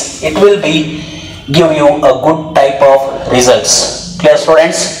things, it will be give you a good type of results. Clear,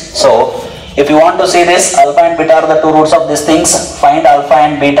 students? So if you want to see this, alpha and beta are the two roots of these things. Find alpha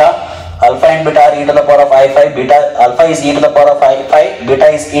and beta. Alpha and beta are e to the power of I phi. Alpha is e to the power of I phi. Beta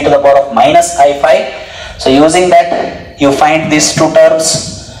is e to the power of minus I phi. So using that, you find these two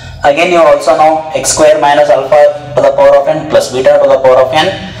terms. Again you also know x square minus alpha to the power of n plus beta to the power of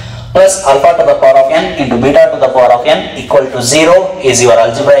n plus alpha to the power of n into beta to the power of n equal to 0 is your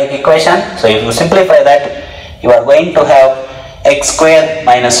algebraic equation. So if you simplify that, you are going to have x square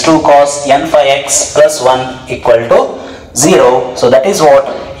minus 2 cos n phi x plus 1 equal to 0. So that is what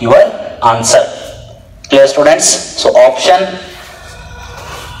your answer. Clear, students? So option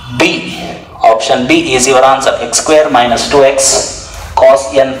B is your answer. X square minus 2x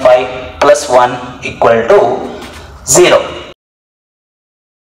cos n phi plus 1 equal to 0.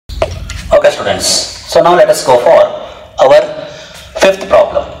 Okay, students. So now let us go for our fifth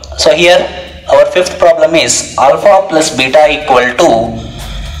problem. So here our fifth problem is alpha plus beta equal to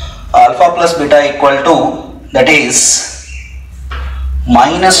that is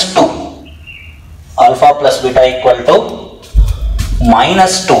minus 2. Alpha plus beta equal to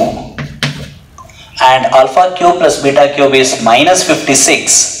minus 2 and alpha cube plus beta cube is minus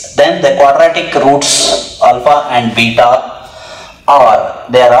 56. Then the quadratic roots alpha and beta are,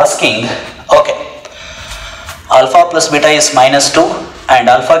 they are asking, okay, alpha plus beta is minus 2 and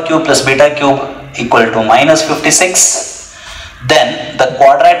alpha cube plus beta cube equal to minus 56. Then the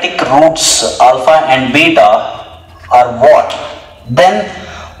quadratic roots alpha and beta are what? Then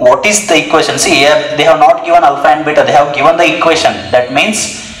what is the equation? See here they have not given alpha and beta, they have given the equation. That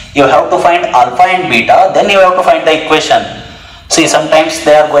means you have to find alpha and beta, then you have to find the equation. See, sometimes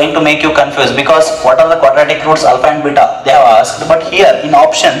they are going to make you confused because what are the quadratic roots alpha and beta they have asked, but here in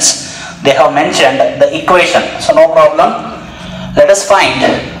options they have mentioned the equation. So no problem. Let us find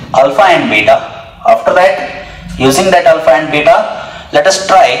alpha and beta. After that, using that alpha and beta, let us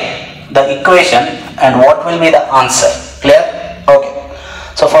try the equation and what will be the answer. Clear? Okay.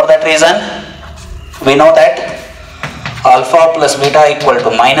 So for that reason, we know that alpha plus beta equal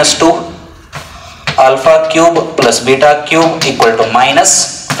to minus 2, alpha cube plus beta cube equal to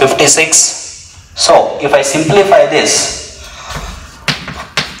minus 56. So if I simplify this,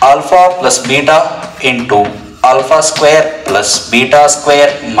 alpha plus beta into alpha square plus beta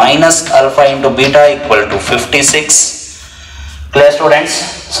square minus alpha into beta equal to 56. Clear, students?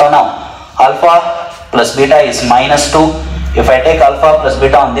 So now alpha plus beta is minus 2. If I take alpha plus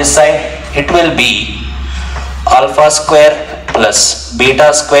beta on this side, it will be alpha square plus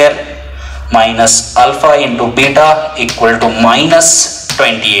beta square minus alpha into beta equal to minus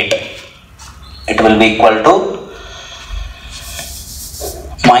 28. It will be equal to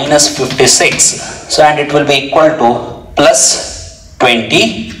minus 56. So and it will be equal to plus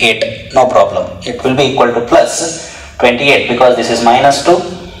 28. No problem. It will be equal to plus 28 because this is minus 2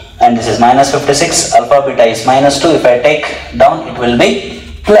 and this is minus 56. Alpha beta is minus 2. If I take down, it will be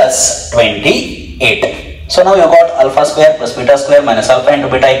plus 28. So now you got alpha square plus beta square minus alpha into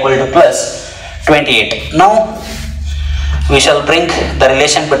beta equal to plus 28. Now we shall bring the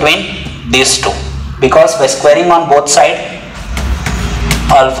relation between these two, because by squaring on both sides,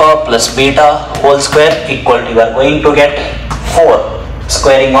 alpha plus beta whole square equal to, you are going to get 4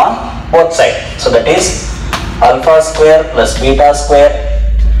 squaring on both sides. So that is alpha square plus beta square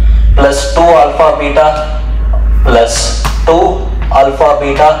plus 2 alpha beta plus 2 alpha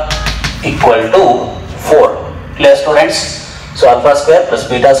beta equal to 4. Clear, students? So alpha square plus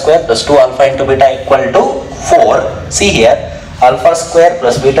beta square plus 2 alpha into beta equal to 4. See here, alpha square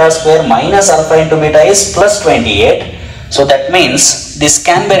plus beta square minus alpha into beta is plus 28. So that means this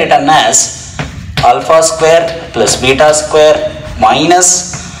can be written as alpha square plus beta square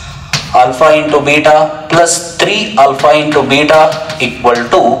minus alpha into beta plus 3 alpha into beta equal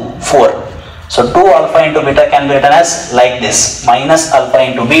to 4. So 2 alpha into beta can be written as like this, minus alpha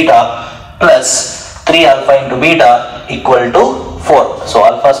into beta plus 3 alpha into beta equal to 4. So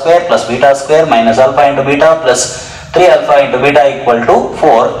alpha square plus beta square minus alpha into beta plus 3 alpha into beta equal to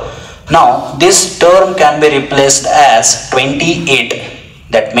 4. Now this term can be replaced as 28.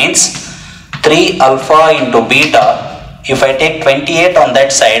 That means 3 alpha into beta. If I take 28 on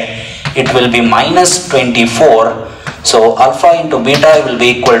that side, it will be minus 24. So alpha into beta will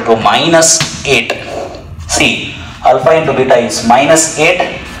be equal to minus 8. See, alpha into beta is minus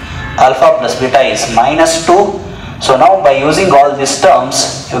 8. Alpha plus beta is minus 2. So now by using all these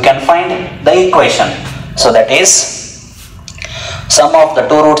terms, you can find the equation. So that is, sum of the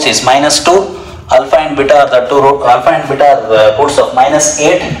two roots is minus 2. Alpha and beta are the roots of minus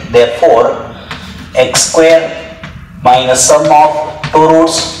 8. Therefore, x square minus sum of two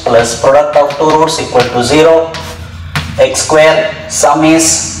roots plus product of two roots equal to 0. X square sum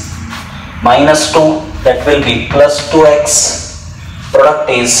is minus 2, that will be plus 2x. Product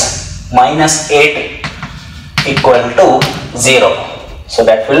is minus 8 equal to 0. So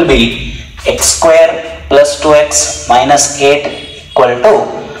that will be x square plus 2x minus 8 equal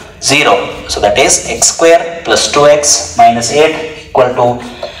to 0. So that is x square plus 2x minus 8 equal to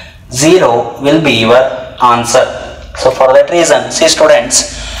 0 will be your answer. So for that reason, see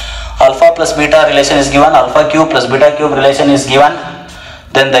students, alpha plus beta relation is given, alpha cube plus beta cube relation is given,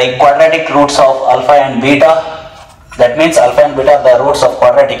 then the quadratic roots of alpha and beta, that means alpha and beta are the roots of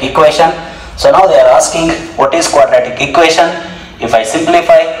quadratic equation. So now they are asking what is quadratic equation. If I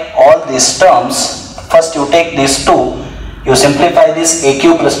simplify all these terms, first you take these two, you simplify this a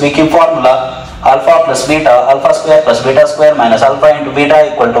cube plus b cube formula, alpha plus beta, alpha square plus beta square minus alpha into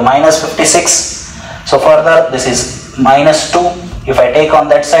beta equal to minus 56. So further this is minus 2. If I take on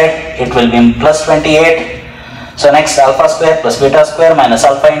that side, it will be plus 28. So next, alpha square plus beta square minus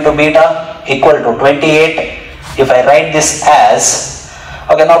alpha into beta equal to 28. If I write this as,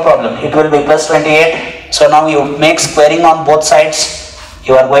 okay, no problem, it will be plus 28. So now you make squaring on both sides.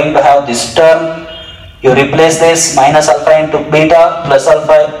 You are going to have this term. You replace this minus alpha into beta plus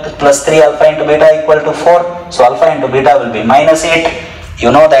alpha plus 3 alpha into beta equal to 4. So alpha into beta will be minus 8.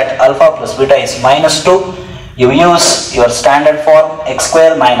 You know that alpha plus beta is minus 2. you use your standard form x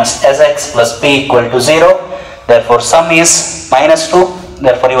square minus sx plus p equal to 0. Therefore sum is minus 2.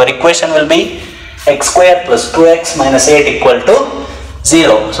 Therefore your equation will be x square plus 2x minus 8 equal to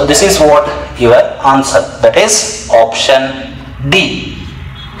 0. So this is what your answer, that is option D.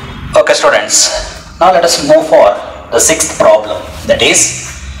 Okay students, now let us move for the sixth problem, that is,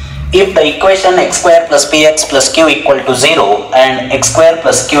 if the equation x square plus px plus q equal to 0 and x square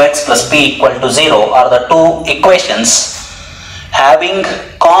plus qx plus p equal to 0 are the two equations having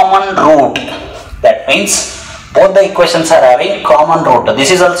common root, that means both the equations are having common root.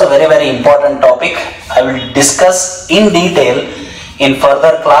 This is also very important topic. I will discuss in detail in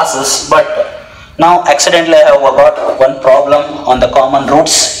further classes, but now accidentally I have got one problem on the common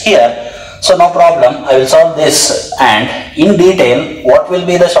roots here. So no problem, I will solve this, and in detail what will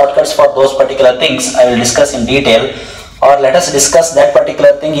be the shortcuts for those particular things I will discuss in detail, or let us discuss that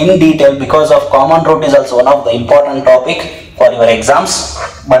particular thing in detail, because of common root is also one of the important topic for your exams.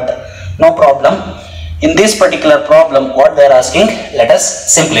 But no problem. In this particular problem, what they are asking, let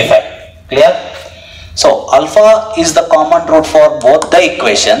us simplify. Clear? So alpha is the common root for both the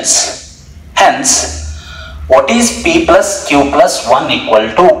equations. Hence, what is p plus q plus 1 equal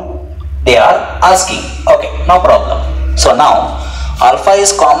to? They are asking. Okay, no problem. So now alpha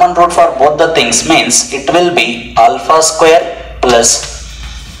is common root for both the things, means it will be alpha square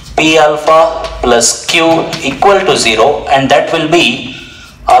plus p alpha plus q equal to 0, and that will be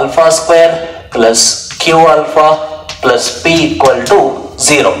alpha square plus q alpha plus p equal to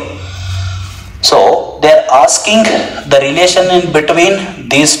 0. So they are asking the relation in between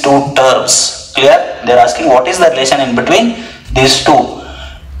these two terms. Clear? They are asking what is the relation in between these two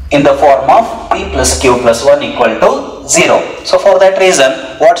in the form of p plus q plus 1 equal to 0. So for that reason,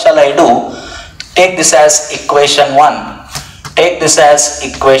 what shall I do? Take this as equation 1, take this as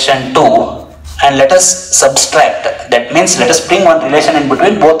equation 2, and let us subtract. That means let us bring one relation in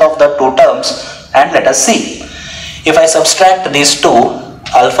between both of the two terms, and let us see. If I subtract these two,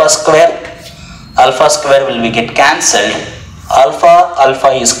 alpha square will be get cancelled,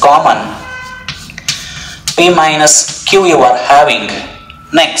 alpha is common, p minus q you are having,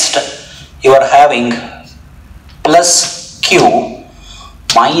 next you are having plus q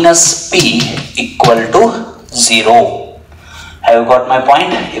minus p equal to 0. Have you got my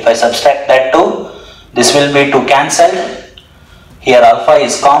point? If I subtract that 2, this will be 2 cancelled, here alpha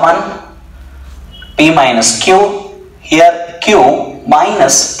is common, p minus q, here q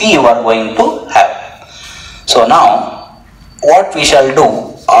minus p you are going to have. So now what we shall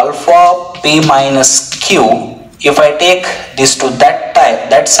do, alpha p minus q, if I take this to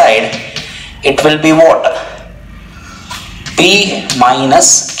that side, it will be what? P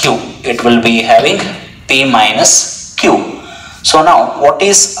minus q, it will be having p minus q. So now what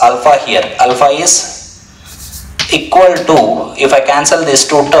is alpha here? Alpha is equal to, if I cancel these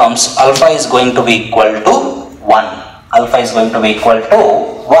two terms, alpha is going to be equal to 1. Alpha is going to be equal to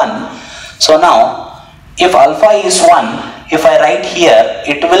 1. So now if alpha is 1, if I write here,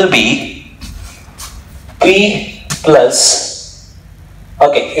 it will be p plus,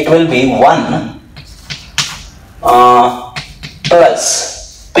 okay, it will be 1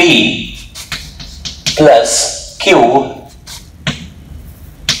 plus p plus q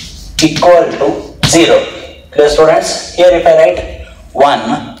equal to 0. Clear students? Here if I write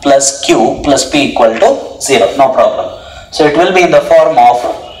 1 plus q plus p equal to 0, no problem. So it will be in the form of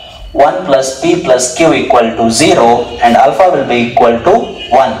 1 plus p plus q equal to 0, and alpha will be equal to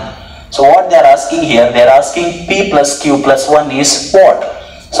 1. So what they are asking here, they are asking p plus q plus 1 is what?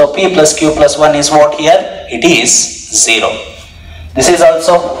 So p plus q plus 1 is what here? It is 0. This is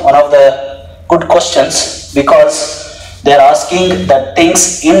also one of the good questions, because they are asking the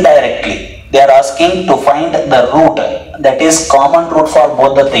things indirectly. They are asking to find the root, that is common root for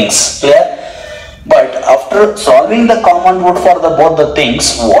both the things. Clear? But after solving the common root for both the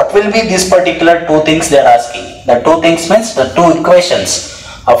things, what will be these particular two things they are asking? The two things means the two equations.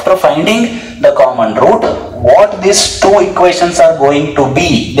 After finding the common root, what these two equations are going to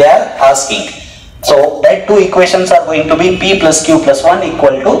be, they are asking. So that two equations are going to be p plus q plus 1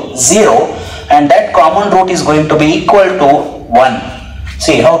 equal to 0, and that common root is going to be equal to 1.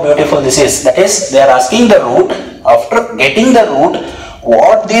 See how beautiful this is. That is, they are asking the root. After getting the root,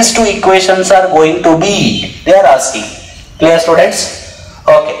 what these two equations are going to be, they are asking. Clear students?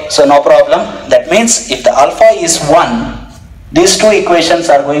 Okay, so no problem. That means if the alpha is 1, these two equations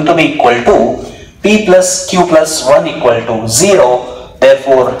are going to be equal to p plus q plus 1 equal to 0.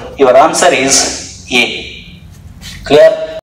 Therefore your answer is A. Clear?